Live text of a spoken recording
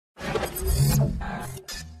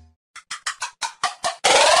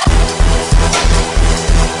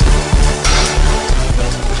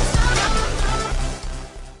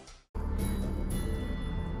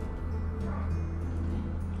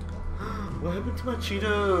happened to my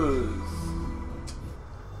Cheetos?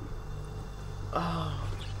 Oh,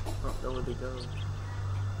 I don't know where they go.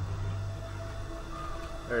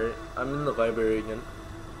 Alright, I'm in the library again.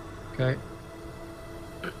 Okay.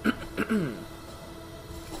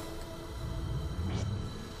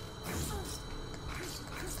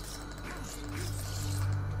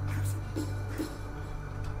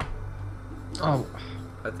 Oh.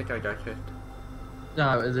 I think I got kicked.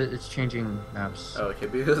 No, it's changing maps. Oh, okay,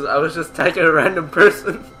 because I was just tagging a random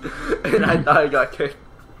person and I thought I got kicked.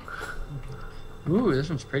 Ooh, this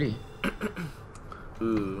one's pretty.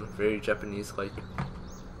 Ooh, very Japanese-like. I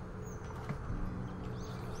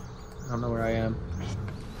don't know where I am.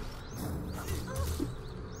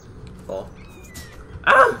 Fall.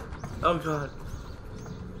 Ah! Oh god.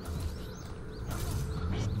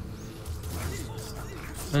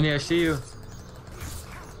 Lenny, I see you.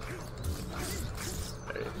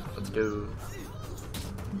 Alright, let's go.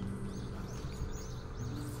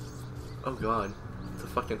 Oh god. It's a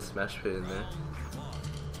fucking smash pit in there.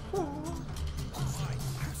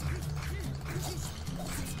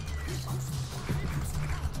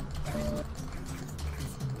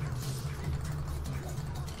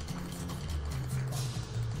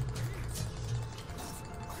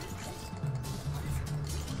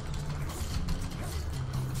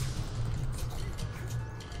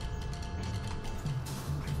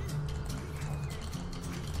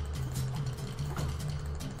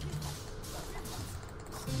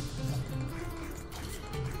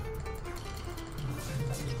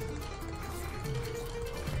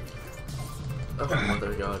 Oh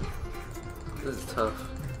mother god. This is tough.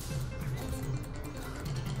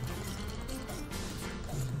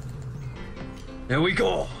 There we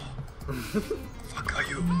go! Fuck are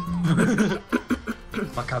you?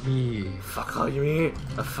 Fuck are me. Fuck are you me?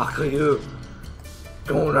 Fuck are you?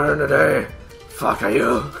 Don't learn today. Fuck are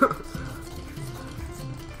you?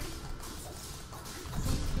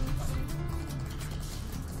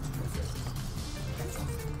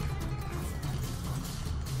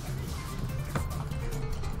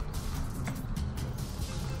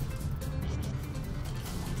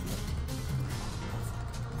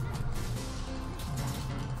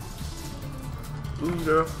 Ooh,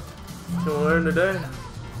 girl. You gonna learn today?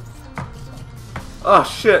 Oh,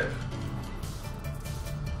 shit.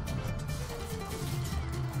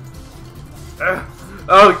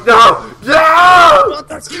 Oh, no! No!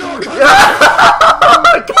 Oh,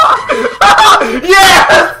 my God!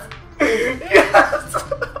 Yes! Yes!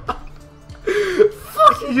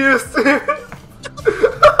 Fuck you, Steven!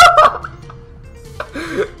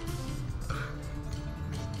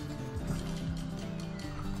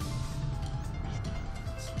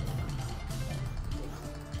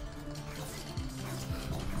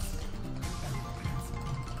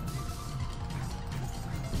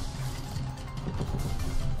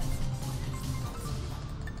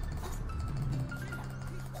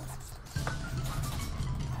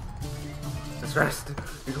 Let's rest.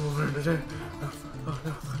 You're gonna learn today. Oh, oh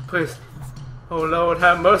no, please. Oh Lord,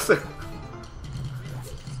 have mercy.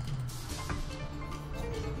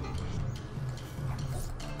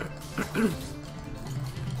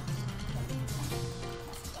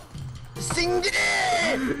 Sing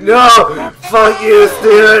it! No! Fuck you,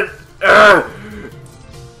 Steven! No!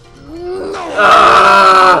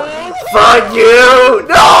 Fuck you!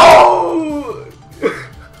 No!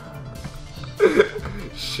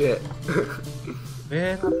 Shit.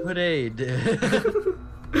 Man, I put aid.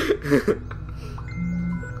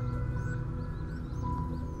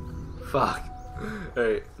 Fuck.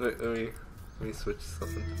 Alright, let me switch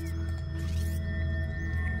something.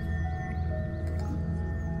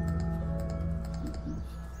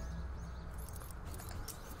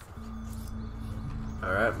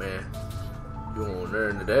 Alright, man. You won't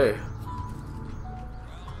learn today.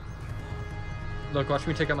 Look, watch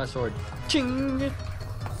me take out my sword. Ching!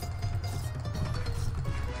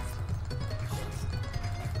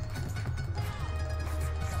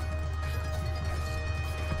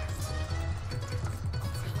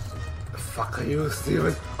 Fuck are you,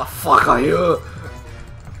 Steven? Oh, fuck are you?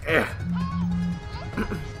 Eh.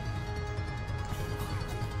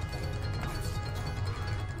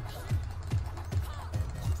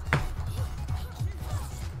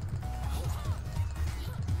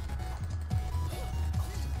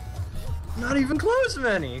 Not even close,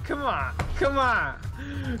 Manny. Come on, come on.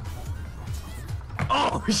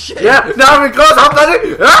 Oh shit! Yeah, not even close. I'm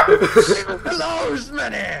bloody. Ah! Close,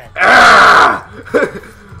 Manny. Ah!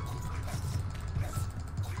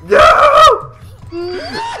 No!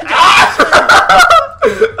 Ah!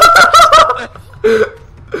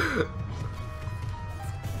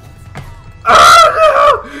 Oh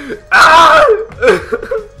no! Ah!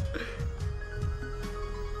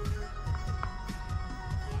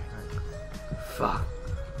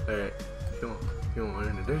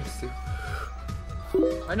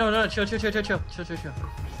 chill.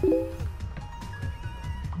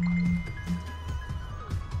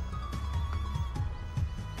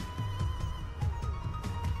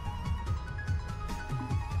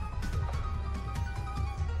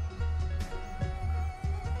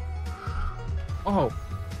 Oh,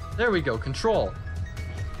 there we go. Control.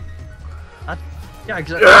 Yeah,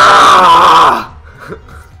 exactly. Ah!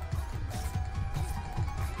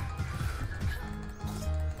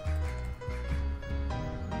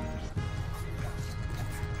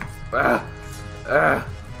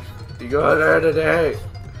 You go there today.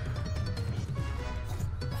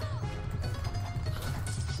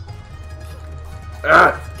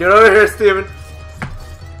 Get over here, Steven.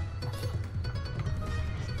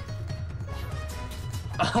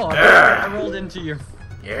 Oh, I rolled into you.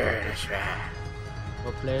 Yeah, that's right.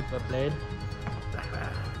 Well played.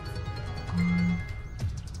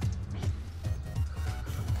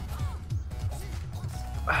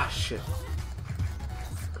 Ah, shit.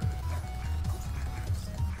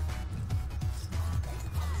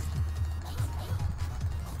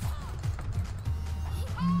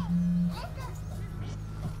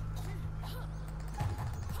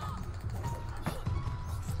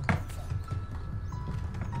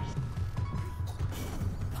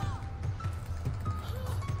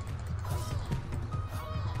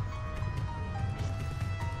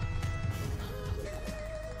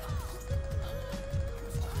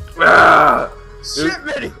 Shit,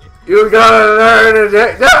 Minnie! You gotta learn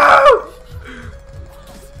today. No!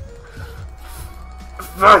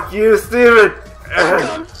 Fuck you, Steven!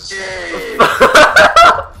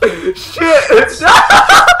 Shit! No!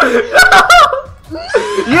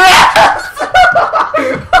 Yes!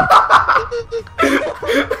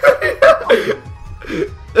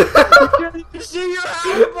 You see your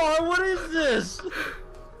health bar? What is this?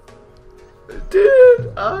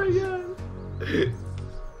 Dude, oh yeah.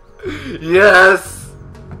 Yes!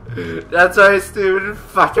 That's right, Steven.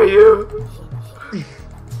 Fuck are you?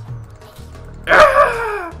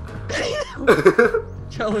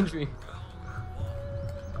 Challenge me.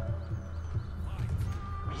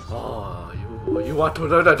 Oh, you want to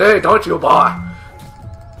learn today, don't you, boy?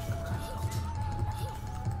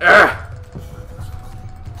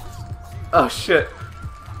 Oh shit.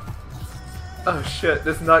 Oh shit,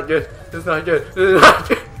 this is not good. This is not good. This is not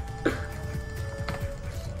good.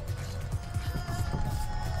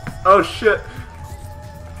 Oh shit.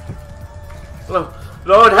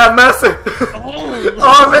 Lord have mercy. Oh,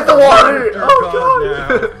 I'm in the water. Oh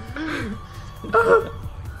god.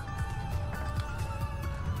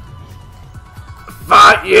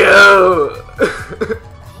 Fuck you.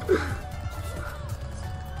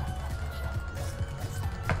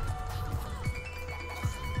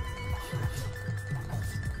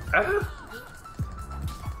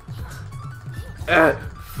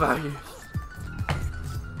 Fuck you.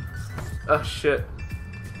 Oh shit.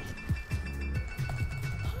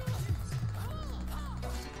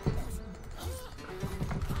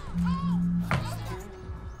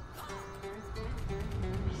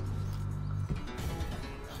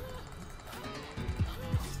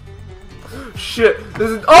 Shit, this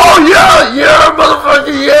is— oh yeah! Yeah,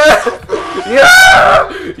 motherfucker, yeah! Yeah!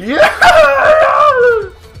 Yeah!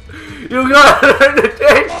 You gotta learn the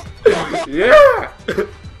taste! Yeah!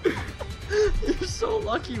 You're so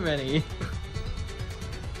lucky, Manny.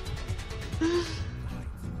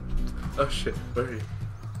 Oh shit, where are you?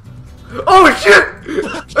 Oh shit!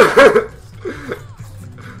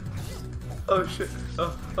 Oh shit!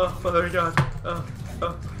 Oh my god!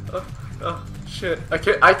 Oh shit! I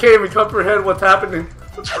can't even comprehend what's happening.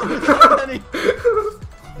 Manny.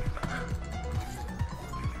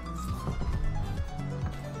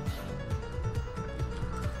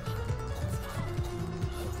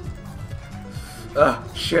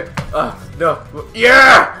 Shit. No.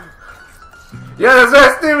 Yeah! Yeah, that's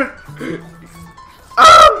right, Steven!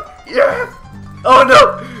 Oh! Yeah! Oh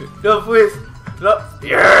no! No, please! No!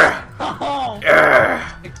 Yeah!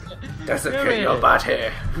 Yeah! That's a kick your butt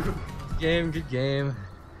here. Good game.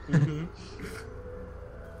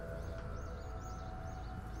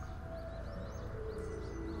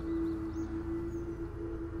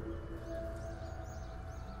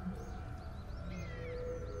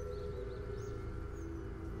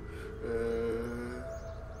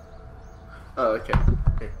 Oh, okay.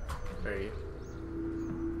 Here. Where are you?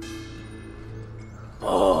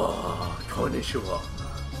 Oh, konnichiwa.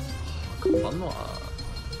 Konbanwa.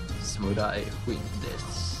 Samurai Queen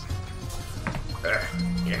desu.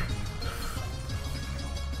 Yeah.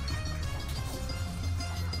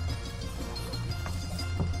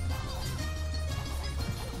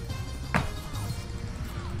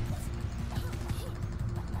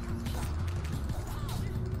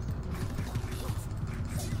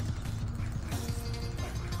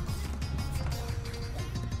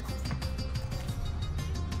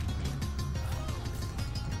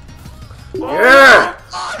 Yeah!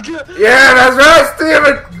 Yeah, that's right,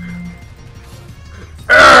 Steven!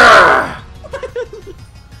 I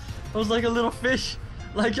was like a little fish.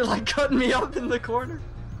 Like you're like cutting me up in the corner.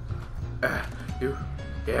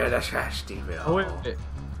 Yeah, that's right, Steven. Oh, wait.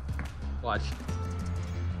 Watch.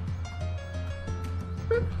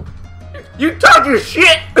 You talk your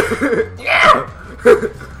shit! Yeah!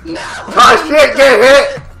 No! Talk shit, get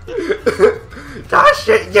hit! Talk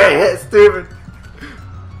shit, get hit, Steven!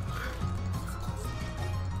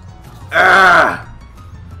 Ah!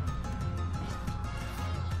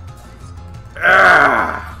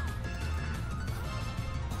 Ah!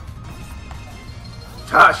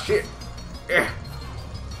 Talk shit! Yeah.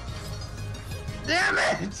 Damn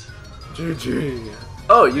it! GG.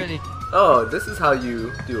 Oh, oh, this is how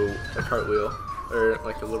you do a cartwheel. Or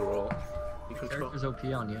like a little roll. You control. Character's OP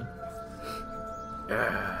on you.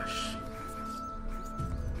 Gosh.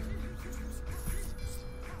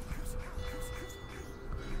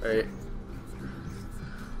 Alright.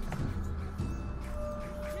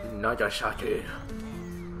 Nagasaki.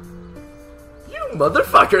 You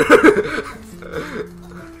motherfucker!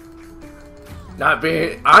 Not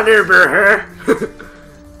being honorable, huh?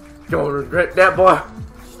 Don't regret that, boy.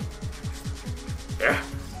 Yeah.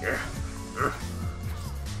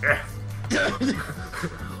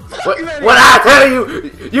 What I tell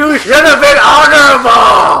you, you should have been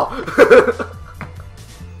honorable!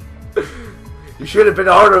 You should have been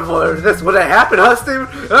honorable, or this would have happened, huh, Steven?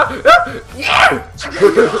 Yeah!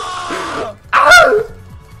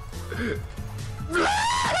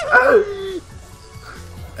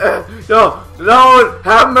 No, Lord,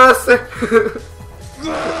 have mercy!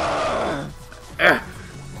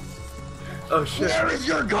 Oh shit. Where is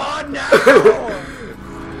your god now?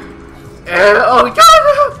 Oh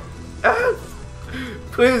god!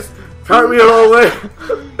 Please, cartwheel away!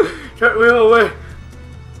 Cartwheel away!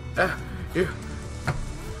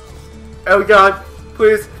 Oh god,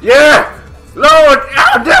 please. Yeah! Lord!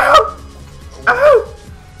 Ow, down! Ow!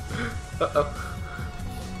 Uh-oh.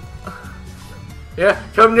 Yeah,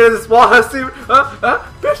 come near this wall, huh, Steven?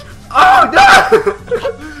 Bitch! Oh, no!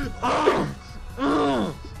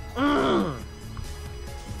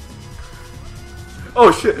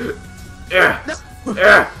 Oh, shit! Yeah!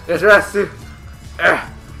 Yeah! That's right, Steven! Yeah!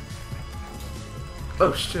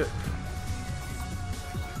 Oh, shit.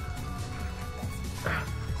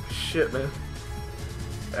 Shit, man.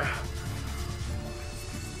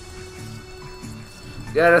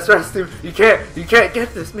 Yeah, that's right, Steve. You can't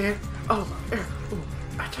get this, man. Oh,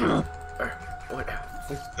 I can't.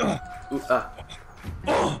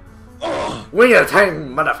 Win your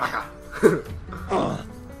time, motherfucker.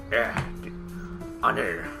 Yeah.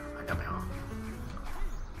 Honor.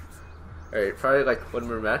 Alright, probably like one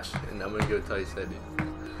more match, and I'm gonna go tell you Sandy.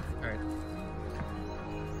 Alright.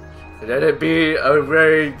 Let it be a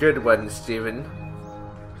very good one, Steven.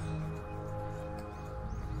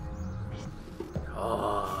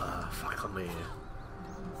 Oh, fuck me.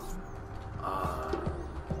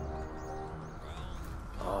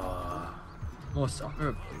 Most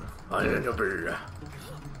honorable. Honorable.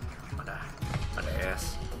 On the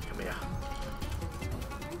ass. Come here.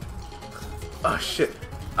 Oh shit.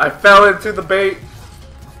 I fell into the bait.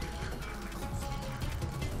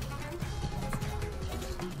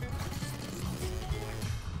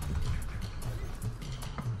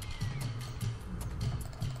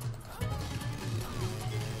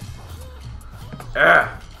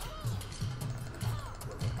 Ah.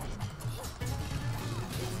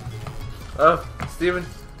 Oh, Steven.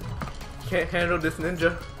 Can't handle this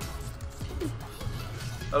ninja.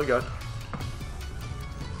 Oh god.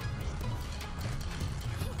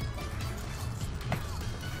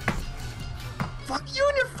 Fuck you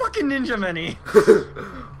and your fucking ninja mini!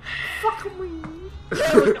 Fuck me.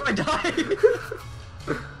 Yeah, look at my die!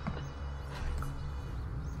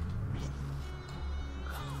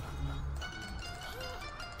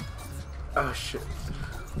 Oh shit.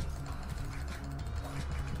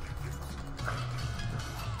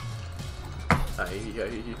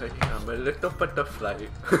 I'm a little butterfly.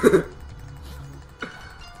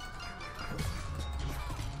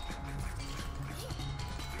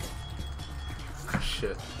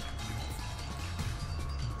 Shit.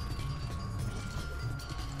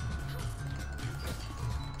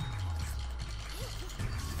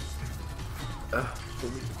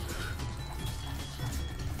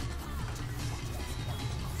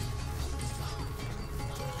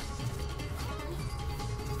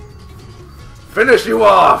 Finish you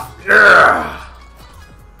off! Yeah!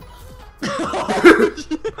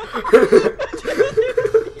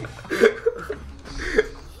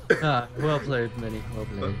 Well played, Minnie. Well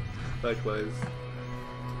played. Likewise.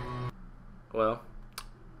 well,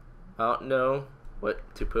 I don't know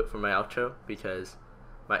what to put for my outro because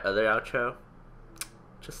my other outro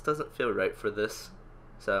just doesn't feel right for this.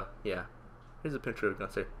 So yeah, here's a picture of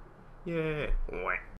Gunsir. Yay!